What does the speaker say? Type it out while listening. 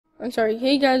I'm sorry.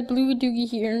 Hey guys, Blue Doogie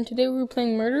here, and today we're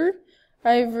playing Murder.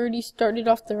 I've already started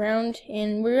off the round,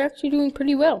 and we're actually doing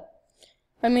pretty well.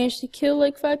 I managed to kill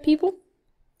like 5 people,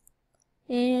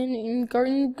 and I'm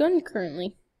guarding the gun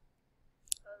currently.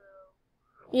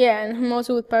 Yeah, and I'm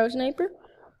also with Pyro Sniper.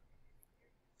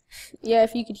 Yeah,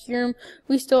 if you could hear him,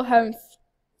 we still haven't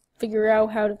figured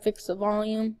out how to fix the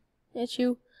volume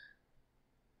issue.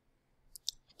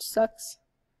 It sucks,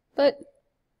 but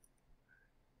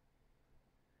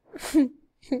I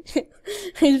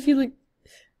just feel like,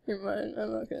 never mind,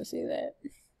 I'm not gonna say that.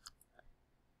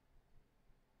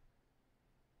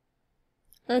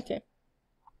 Okay.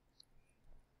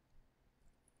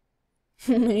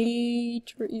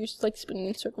 You're just like spinning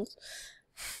in circles.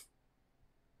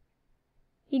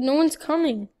 Dude, no one's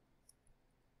coming.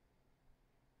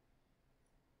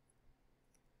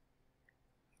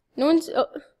 No one's.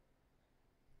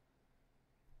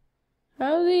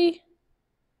 How are they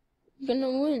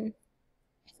gonna win?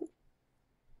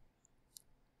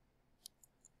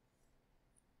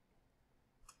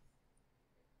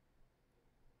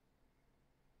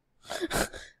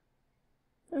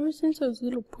 Ever since I was a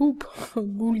little poop,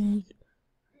 I'm bullied.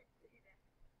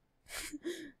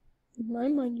 In my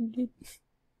mind, you did.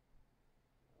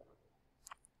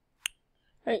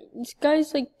 Alright, this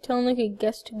guy's like telling like a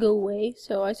guest to go away,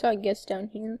 so I saw a guest down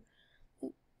here.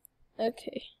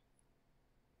 Okay.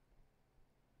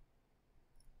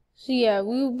 So yeah,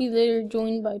 we will be later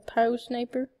joined by Pyro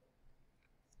Sniper.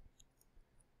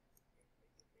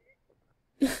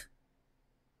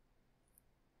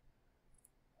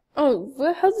 Oh,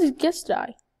 how did this guest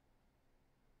die?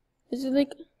 Is it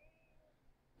like...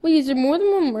 Wait, is there more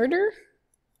than one murder?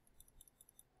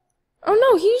 Oh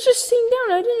no, he was just sitting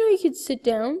down. I didn't know he could sit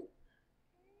down.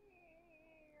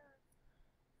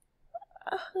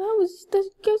 That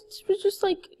guest was just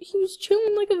like, he was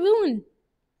chilling like a villain.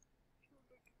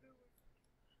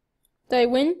 Did I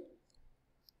win?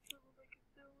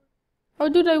 Oh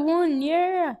dude, I won,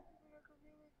 yeah.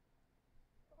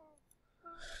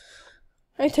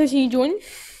 Alright, Tyson, you join?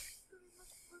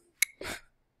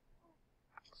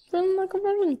 Feeling like a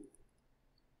villain.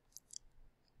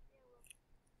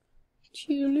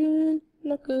 Chillin'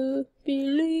 like a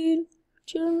villain.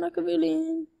 Chillin' like a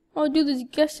villain. Oh dude, this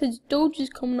guest has doges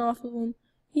coming off of him.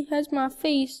 He has my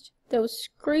face that was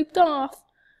scraped off,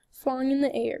 flying in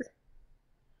the air.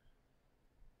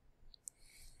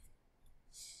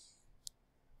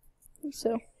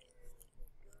 So,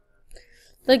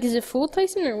 like, is it full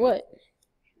Tyson or what?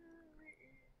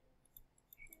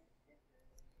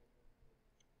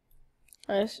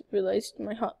 I just realized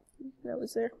my hot that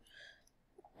was there.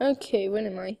 Okay, what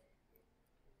am I?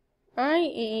 I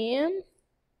am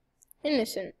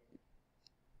innocent.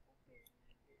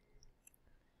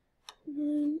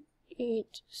 9,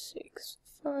 8, 6,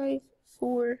 5,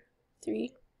 4,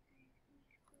 3.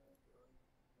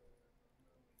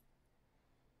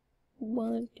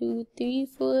 1, 2, 3,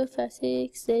 4, 5,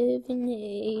 6, 7,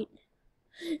 8.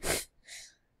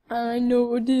 I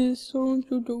know this song,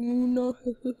 so do not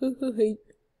hate.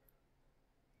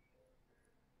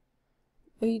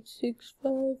 8, 6,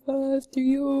 5, 5,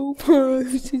 3, 0,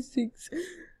 5, 6, 6.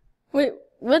 Wait,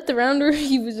 what? The round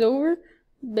already was over?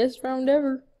 Best round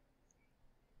ever.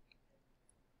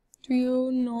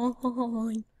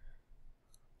 309.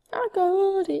 I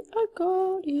got it. I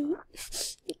got it.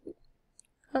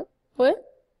 What?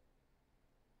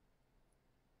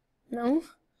 No.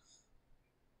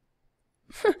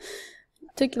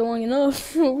 Took you long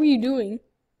enough. What were you doing?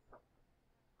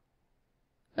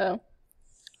 Oh.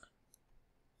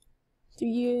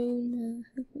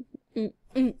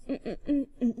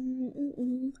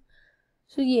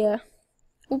 So yeah,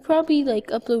 we'll probably like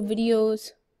upload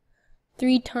videos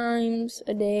 3 times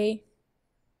a day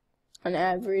on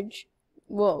average.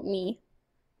 Well, me.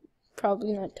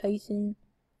 Probably not Tyson.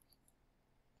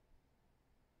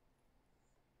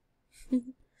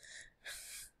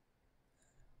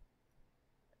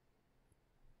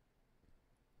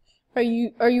 Are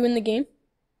you in the game?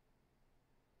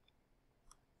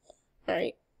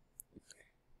 Alright.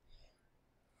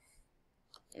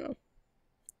 Oh.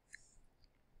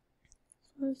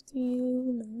 5,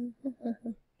 3,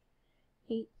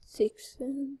 8, 6,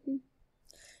 7.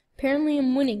 Apparently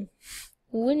I'm winning.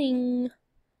 Winning.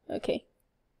 Okay.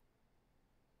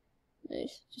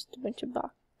 There's just a bunch of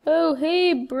box. Oh,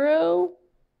 hey, bro.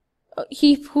 Oh,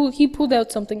 he pulled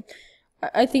out something.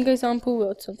 I think I saw him pull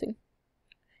out something.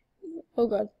 Oh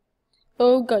god.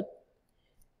 Oh god.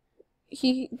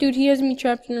 Dude, he has me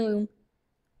trapped in a room.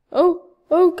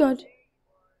 Oh god.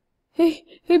 Hey,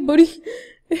 buddy.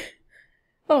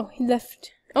 Oh, he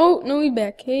left. Oh, no, he's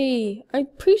back. Hey, I'm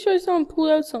pretty sure I saw him pull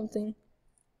out something.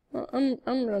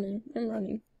 I'm running. I'm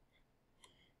running.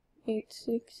 8,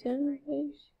 6, 7,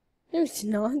 8. No, it's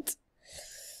not.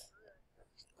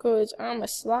 Cause I'm a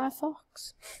sly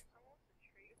fox.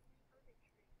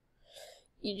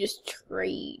 You just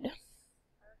trade.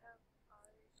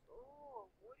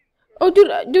 Oh,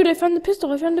 dude, I found the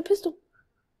pistol. I found the pistol.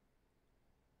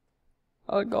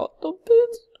 I got the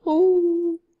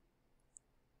pistol.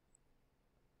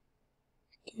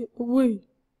 Get away.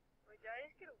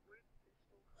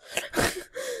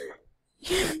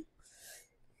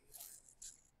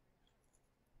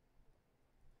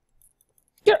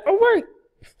 Get away.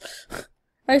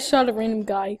 I shot a random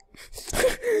guy.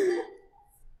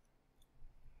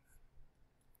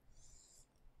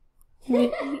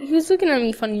 He was looking at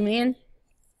me funny, man.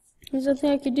 There's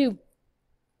nothing I could do.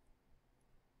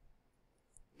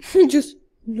 Just,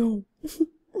 no.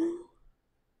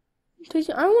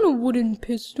 Tyson, I want a wooden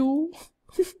pistol.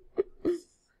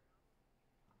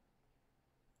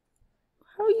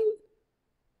 How you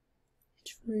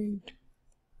trade?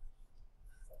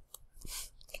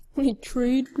 Wanna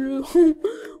trade, bro?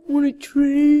 Wanna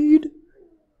trade?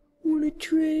 Wanna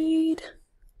trade?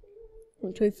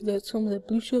 Wanna trade for that some of that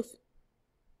blue stuff?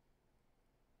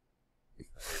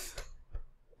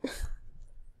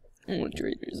 I wanna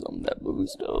trade for some of that blue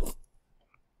stuff.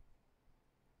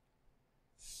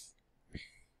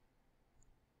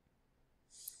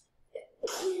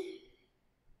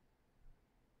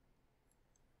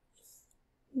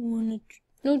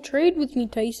 No trade with me,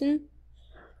 Tyson.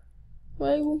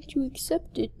 Why won't you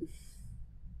accept it?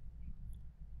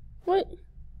 What?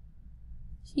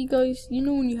 See, guys, you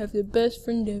know when you have the best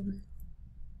friend ever.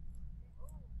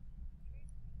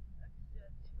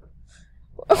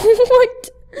 What?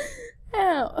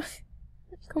 Ow.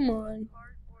 Come on.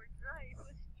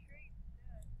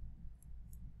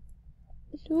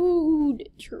 Dude,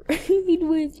 trade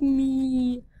with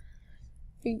me.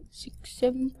 8, 6,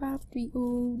 7, 5, 3,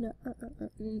 0, 8,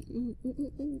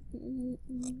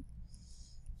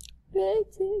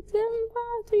 6, 7,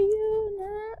 5, 3,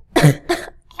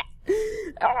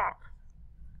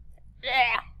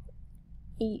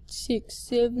 8, 6,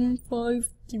 7, 5,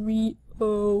 3,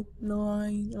 0,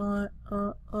 9,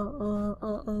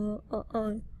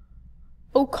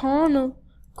 Oh, Connor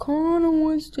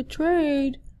wants to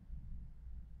trade.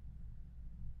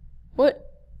 What?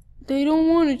 They don't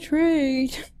want to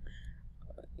trade.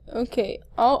 Okay,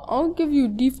 I'll give you a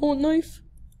default knife.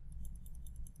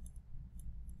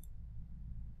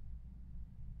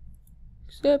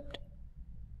 Accept.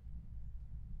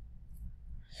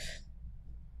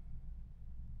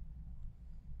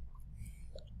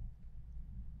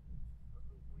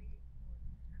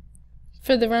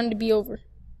 For the round to be over.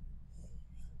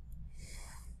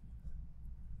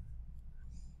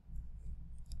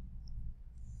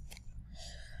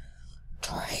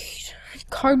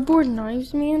 Cardboard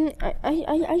knives, man.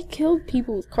 I killed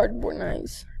people with cardboard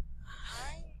knives.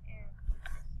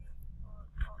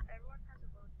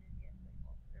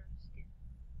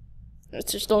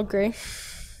 It's just all gray.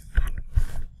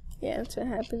 Yeah, that's what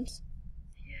happens.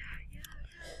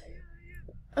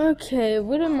 Okay,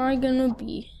 what am I gonna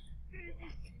be?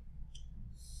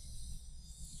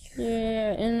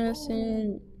 Yeah,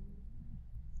 innocent.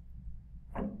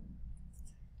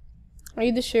 Are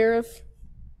you the sheriff?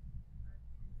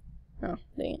 Oh,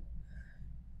 dang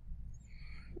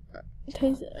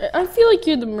it. I feel like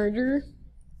you're the murderer.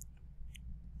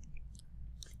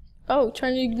 Oh,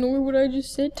 trying to ignore what I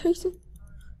just said, Tyson?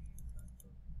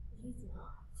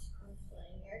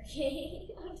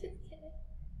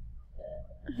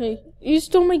 Hey, you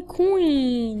stole my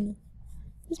coin.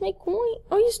 Where's my coin?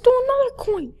 Oh, you stole another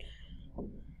coin.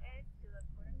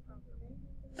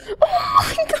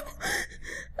 Oh my god!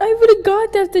 I would have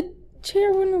got that if the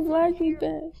chair wouldn't have lagged me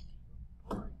back.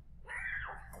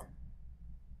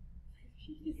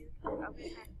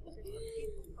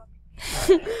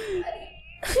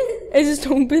 Is this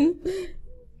open?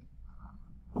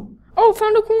 Oh,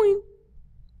 found a coin.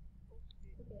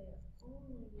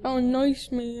 Oh,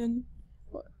 nice, man.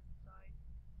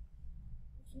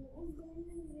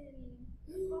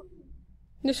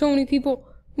 There's so many people.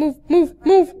 Move. Yep.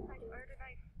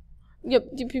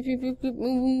 Move.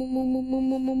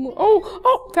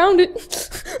 Oh, found it.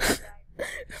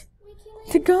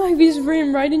 The guy, we just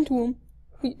ran right into him.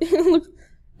 Look,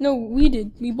 no, we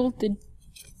did. We both did.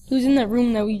 He was in that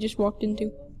room that we just walked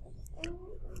into.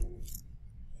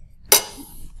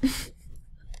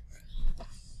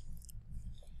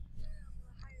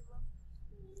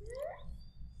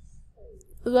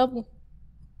 Level.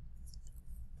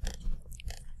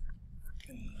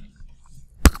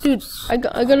 Dude, I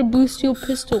got a blue steel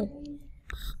pistol.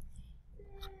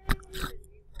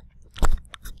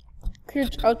 Here,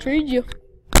 I'll trade you.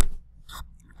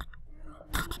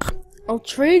 I'll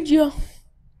trade you.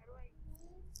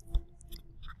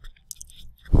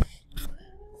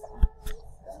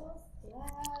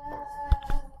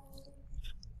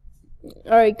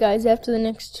 Alright guys, after the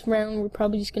next round, we're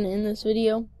probably just going to end this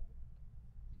video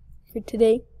for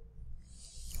today.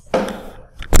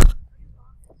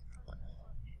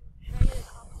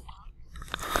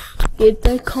 Get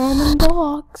the common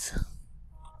box.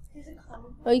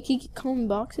 Oh, you can get common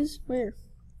boxes? Where?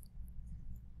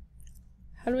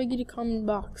 How do I get a common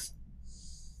box?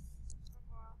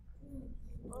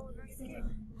 Oh, no, you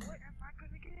can't. What am I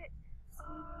gonna get?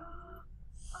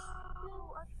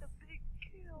 Oh, that's the big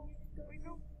kill. Wait,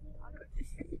 no, I got the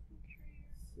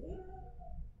infiltrator.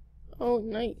 Oh,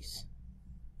 nice.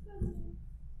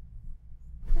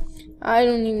 I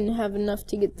don't even have enough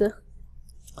to get the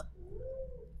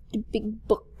big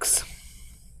books.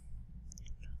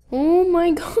 Oh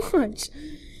my gosh. Oh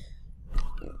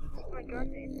my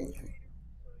god, the infiltrator.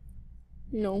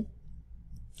 No.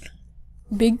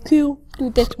 Big kill?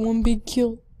 Dude, that's one big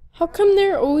kill. How come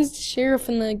they're always the sheriff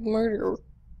and the murderer?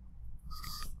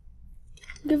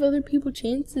 Give other people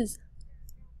chances.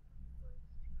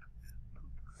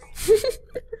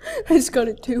 I just got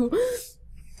it too.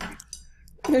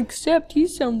 Except he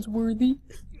sounds worthy.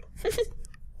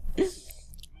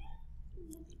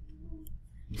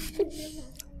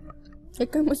 That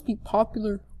guy must be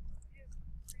popular.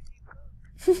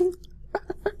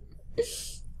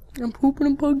 I'm pooping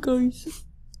a bug, guys.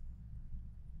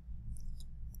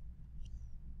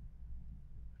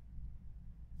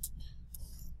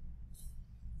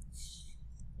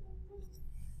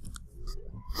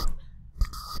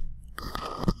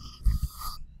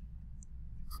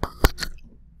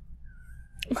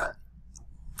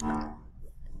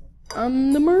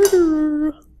 I'm the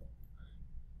murderer.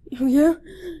 Oh yeah?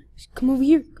 Come over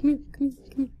here. Come here. Come here.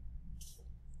 Come here.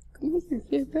 Come over here.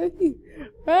 Yeah, right here.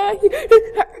 Right here.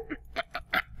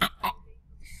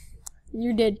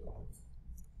 You're dead.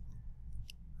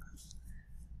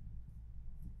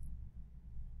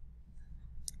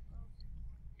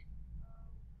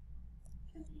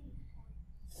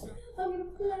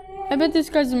 I bet this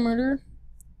guy's a murderer.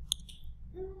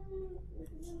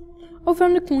 Oh,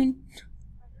 found a coin.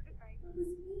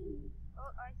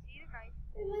 Oh, I see the knife.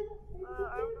 I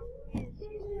don't know who he is. He's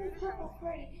through the knife.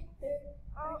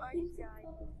 Oh, I just died.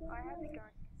 I have the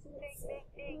gun. Ding,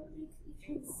 ding,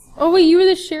 ding. Oh wait, you were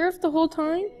the sheriff the whole time?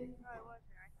 No, I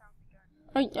wasn't. I found the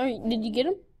gun. Alright, did you get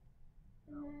him?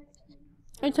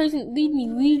 Alright, Tyson, lead me,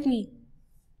 lead me.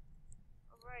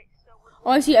 Alright, so we're...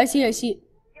 Oh, I see it. Yeah, right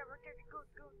there. Go.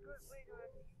 Wait,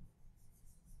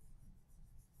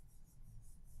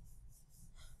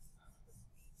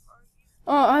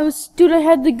 Oh, dude, I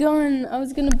had the gun. I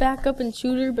was gonna back up and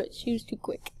shoot her, but she was too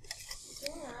quick.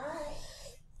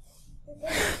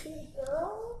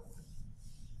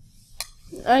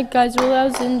 Alright guys, well that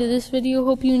was the end of this video.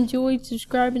 Hope you enjoyed.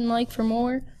 Subscribe and like for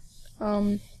more.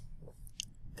 Got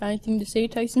anything to say,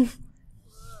 Tyson? check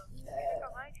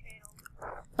out my channel.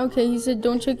 Okay, he said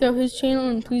don't check out his channel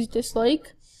and please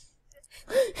dislike.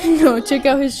 No, check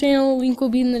out his channel. Link will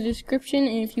be in the description.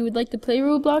 And if you would like to play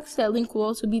Roblox, that link will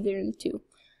also be there too.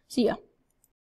 See ya.